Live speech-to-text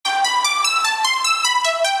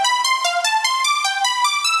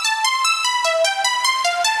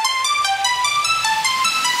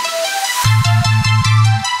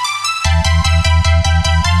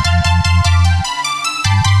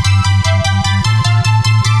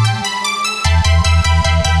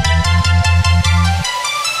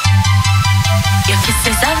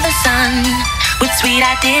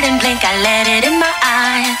I didn't blink, I let it in my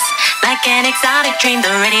eyes. Like an exotic dream,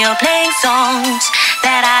 the radio playing songs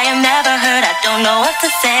that I have never heard, I don't know what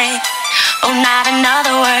to say. Oh, not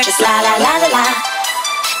another word, just la la la la la.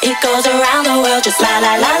 It goes around the world, just la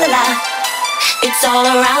la la la la. It's all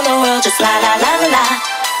around the world, just la la la la la.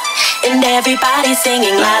 And everybody's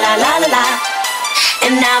singing la la la la la.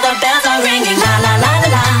 And now the bells are ringing la la la la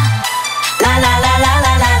la. La la la la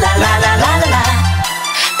la la la la la la la la.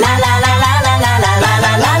 La la la la la la la la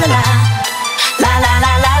la la la la. La la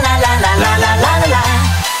la la la la la la la la la la.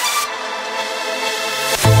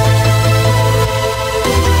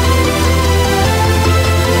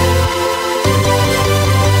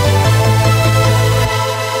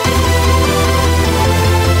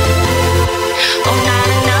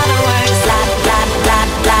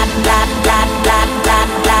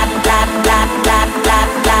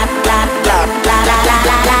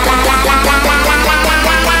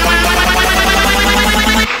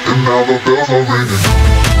 And now the bells are ringing.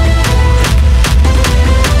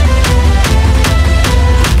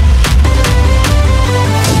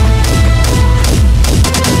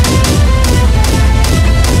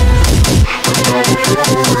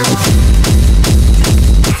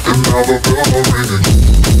 And now the bells are ringing.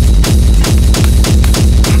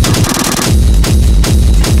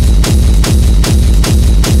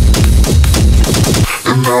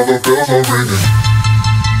 And now the bells are ringing.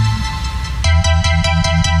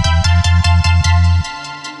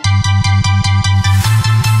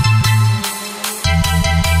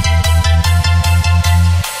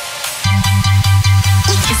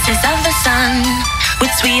 Of the sun,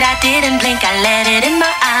 with sweet I didn't blink, I let it in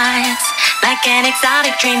my eyes. Like an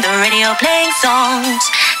exotic dream, the radio playing songs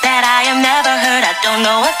that I have never heard, I don't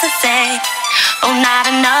know what to say. Oh, not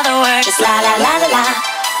another word, just la la la la la.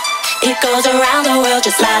 It goes around the world,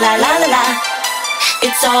 just la la la la la.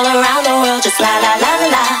 It's all around the world, just la la la la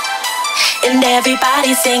la. And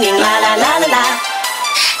everybody's singing la la la la la.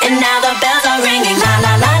 And now the bells are ringing la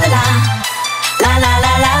la la la la. La la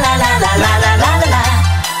la la la la la la la la la la.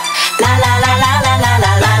 La la la la la la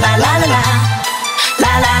la la la la la la.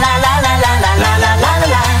 La la la la la la la la la la la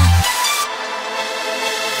la.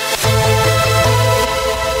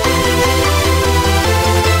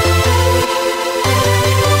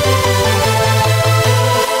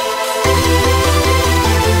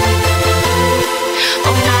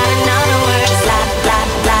 Oh, not another word, just blah blah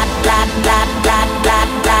blah blah blah blah blah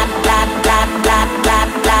blah blah blah blah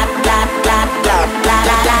blah blah blah blah blah blah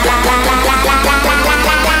la la la la la la la la la.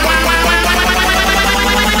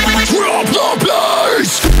 Drop the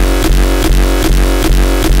bass!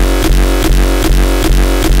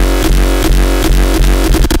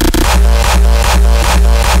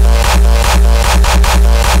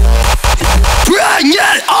 Bring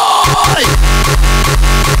it on!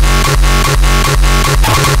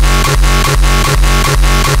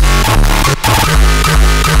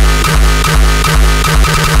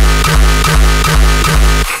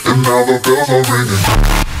 And now the bells are ringing.